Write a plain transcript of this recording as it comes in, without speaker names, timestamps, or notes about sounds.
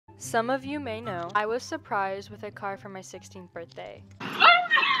Some of you may know, I was surprised with a car for my 16th birthday. Yeah. Oh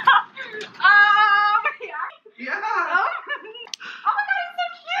my god, it's so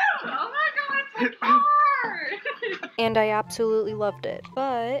cute! Oh my god, it's a car! And I absolutely loved it.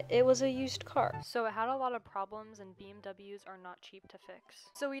 But it was a used car, so it had a lot of problems and BMWs are not cheap to fix.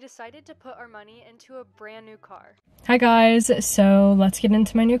 So we decided to put our money into a brand new car. Hi guys, so let's get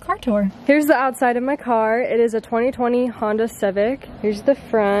into my new car tour. Here's the outside of my car. It is a 2020 Honda Civic. Here's the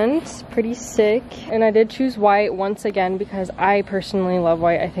front, pretty sick. And I did choose white once again because I personally love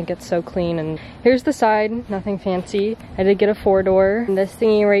white. I think it's so clean. And here's the side, nothing fancy. I did get a 4-door. And this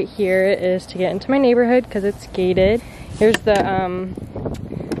thingy right here is to get into my neighborhood because it's gated. Here's the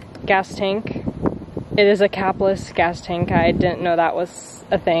gas tank. It is a capless gas tank. I didn't know that was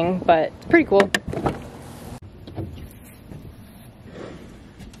a thing, but it's pretty cool.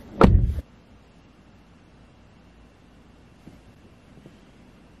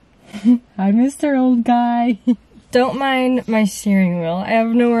 Hi, Mr. Old Guy. Don't mind my steering wheel. I have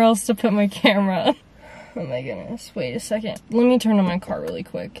nowhere else to put my camera. Oh my goodness, wait a second. Let me turn on my car really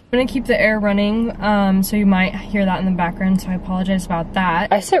quick. I'm gonna keep the air running, so you might hear that in the background, so I apologize about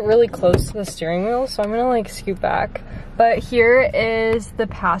that. I sit really close to the steering wheel, so I'm gonna like scoot back. But here is the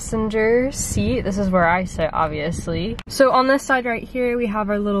passenger seat. This is where I sit, obviously. So on this side right here, we have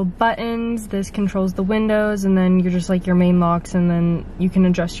our little buttons. This controls the windows, and then you're just like your main locks, and then you can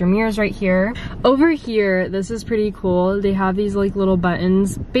adjust your mirrors right here. Over here, this is pretty cool. They have these like little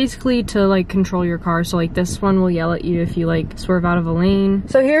buttons, basically to like control your car. So like this one will yell at you if you like swerve out of a lane.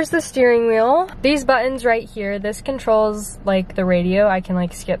 So here's the steering wheel. These buttons right here, this controls like the radio. I can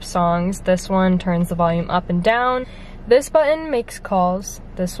like skip songs. This one turns the volume up and down. This button makes calls,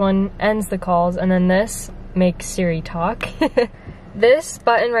 this one ends the calls, and then this makes Siri talk. This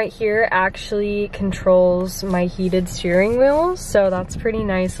button right here actually controls my heated steering wheel, so that's pretty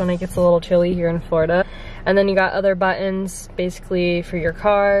nice when it gets a little chilly here in Florida. And then you got other buttons basically for your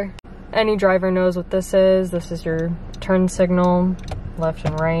car. Any driver knows what this is. This is your turn signal, left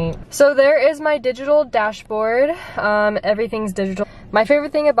and right. So there is my digital dashboard. Everything's digital. My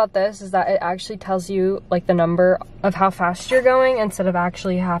favorite thing about this is that it actually tells you like the number of how fast you're going instead of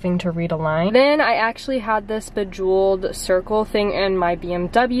actually having to read a line. Then I actually had this bejeweled circle thing in my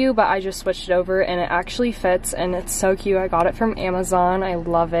BMW, but I just switched it over and it actually fits and it's so cute. I got it from Amazon. I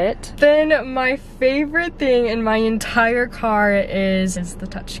love it. Then my favorite thing in my entire car is the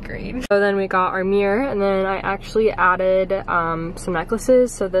touchscreen. So then we got our mirror, and then I actually added some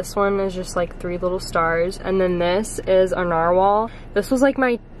necklaces. So this one is just like 3 little stars, and then this is a narwhal. This was like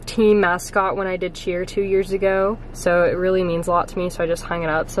my team mascot when I did cheer 2 years ago, so it really means a lot to me, so I just hung it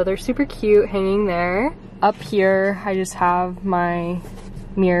up. So they're super cute hanging there. Up here I just have my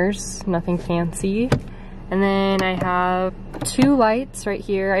mirrors, nothing fancy. And then I have 2 lights right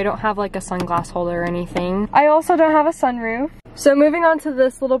here. I don't have like a sunglass holder or anything. I also don't have a sunroof. So moving on to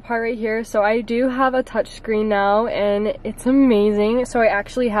this little part right here, so I do have a touchscreen now and it's amazing. So I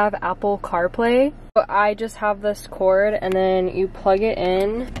actually have Apple CarPlay. So I just have this cord and then you plug it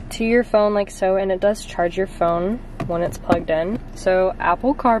in to your phone like so, and it does charge your phone when it's plugged in. So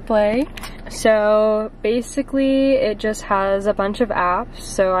Apple CarPlay. So basically it just has a bunch of apps.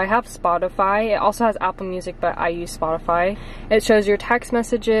 So I have Spotify. It also has Apple Music, but I use Spotify. It shows your text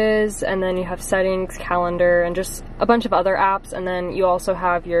messages, and then you have settings, calendar, and just a bunch of other apps. And then you also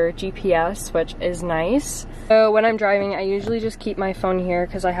have your GPS, which is nice. So when I'm driving, I usually just keep my phone here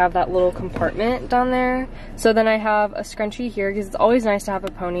because I have that little compartment down there. So then I have a scrunchie here because it's always nice to have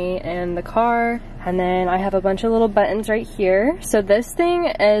a pony in the car. And then I have a bunch of little buttons right here. So this thing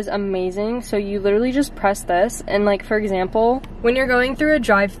is amazing. So you literally just press this, and like for example, when you're going through a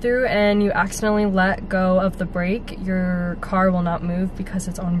drive-through and you accidentally let go of the brake, your car will not move because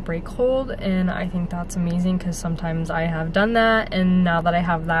it's on brake hold. And I think that's amazing because sometimes I have done that, and now that I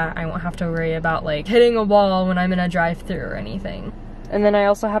have that, I won't have to worry about like hitting a wall when I'm in a drive-through or anything. And then I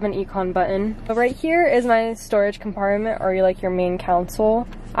also have an econ button. So right here is my storage compartment, or like your main console.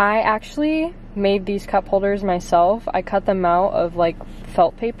 I actually made these cup holders myself. I cut them out of like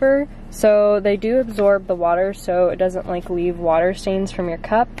felt paper. So they do absorb the water, so it doesn't like leave water stains from your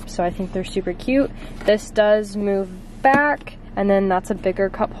cup. So I think they're super cute. This does move back, and then that's a bigger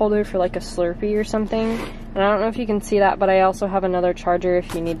cup holder for like a Slurpee or something. And I don't know if you can see that, but I also have another charger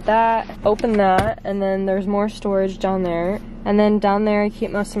if you need that. Open that, and then there's more storage down there. And then down there I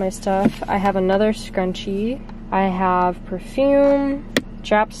keep most of my stuff. I have another scrunchie. I have perfume,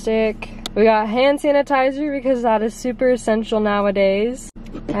 chapstick. We got hand sanitizer because that is super essential nowadays.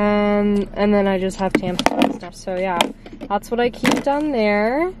 And then I just have tampons and stuff. So yeah, that's what I keep down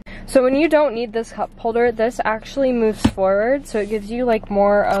there. So when you don't need this cup holder, this actually moves forward, so it gives you like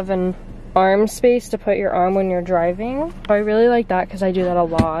more of an arm space to put your arm when you're driving. So I really like that because I do that a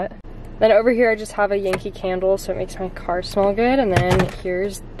lot. Then over here I just have a Yankee candle, so it makes my car smell good. And then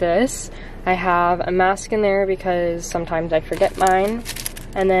here's this. I have a mask in there because sometimes I forget mine.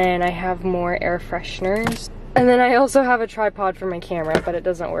 And then I have more air fresheners. And then I also have a tripod for my camera, but it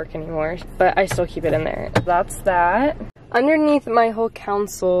doesn't work anymore. But I still keep it in there. That's that. Underneath my whole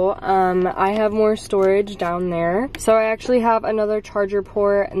console, I have more storage down there. So I actually have another charger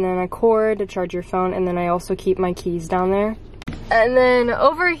port and then a cord to charge your phone, and then I also keep my keys down there. And then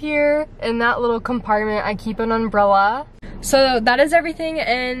over here in that little compartment, I keep an umbrella. So that is everything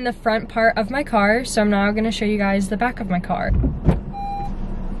in the front part of my car. So I'm now gonna show you guys the back of my car.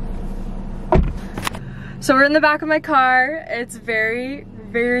 So we're in the back of my car. It's very,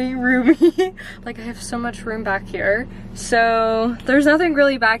 very roomy. Like, I have so much room back here. So there's nothing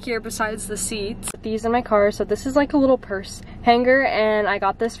really back here besides the seats. These in my car. So this is like a little purse hanger, and I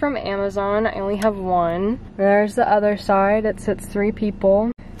got this from Amazon. I only have one. There's the other side. It sits 3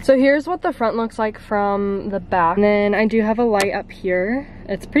 people. So here's what the front looks like from the back. And then I do have a light up here.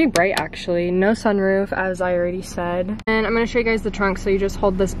 It's pretty bright actually. No sunroof, as I already said. And I'm gonna show you guys the trunk. So you just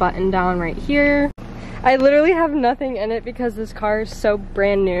hold this button down right here. I literally have nothing in it because this car is so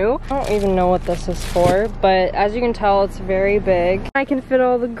brand new. I don't even know what this is for, but as you can tell, it's very big. I can fit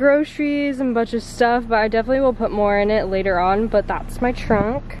all the groceries and a bunch of stuff, but I definitely will put more in it later on, but that's my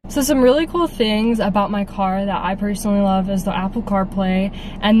trunk. So some really cool things about my car that I personally love is the Apple CarPlay,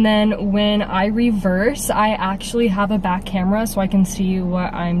 and then when I reverse, I actually have a back camera so I can see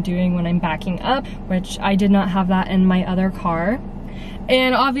what I'm doing when I'm backing up, which I did not have that in my other car.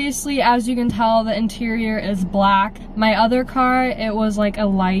 And obviously, as you can tell, the interior is black. My other car, it was like a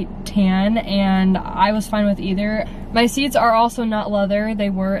light tan, and I was fine with either. My seats are also not leather. They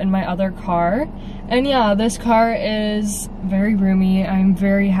were in my other car. And yeah, this car is very roomy. I'm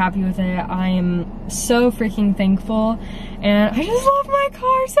very happy with it. I am so freaking thankful. And I just love my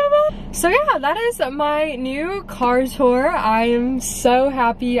car so much. So yeah, that is my new car tour. I am so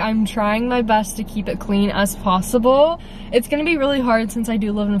happy. I'm trying my best to keep it clean as possible. It's gonna be really hard since I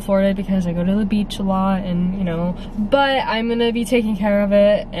do live in Florida because I go to the beach a lot and, you know, but I'm gonna be taking care of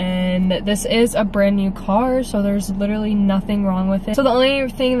it. And this is a brand new car, so there's literally nothing wrong with it. So the only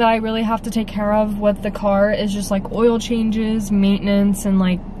thing that I really have to take care of with the car is just like oil changes, maintenance, and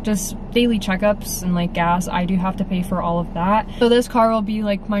like just daily checkups and like gas. I do have to pay for all of that. So this car will be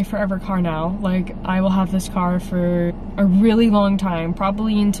like my forever car now. Like, I will have this car for a really long time,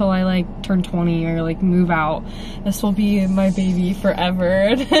 probably until I like turn 20 or like move out. This will be my baby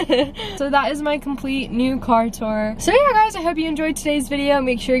forever. So that is my complete new car tour. So yeah guys, I hope you enjoyed today's video.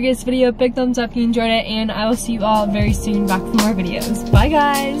 Make sure you give this video a big thumbs up if you enjoyed it, and I will see you all very soon back for more videos. Bye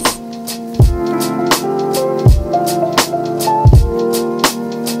guys!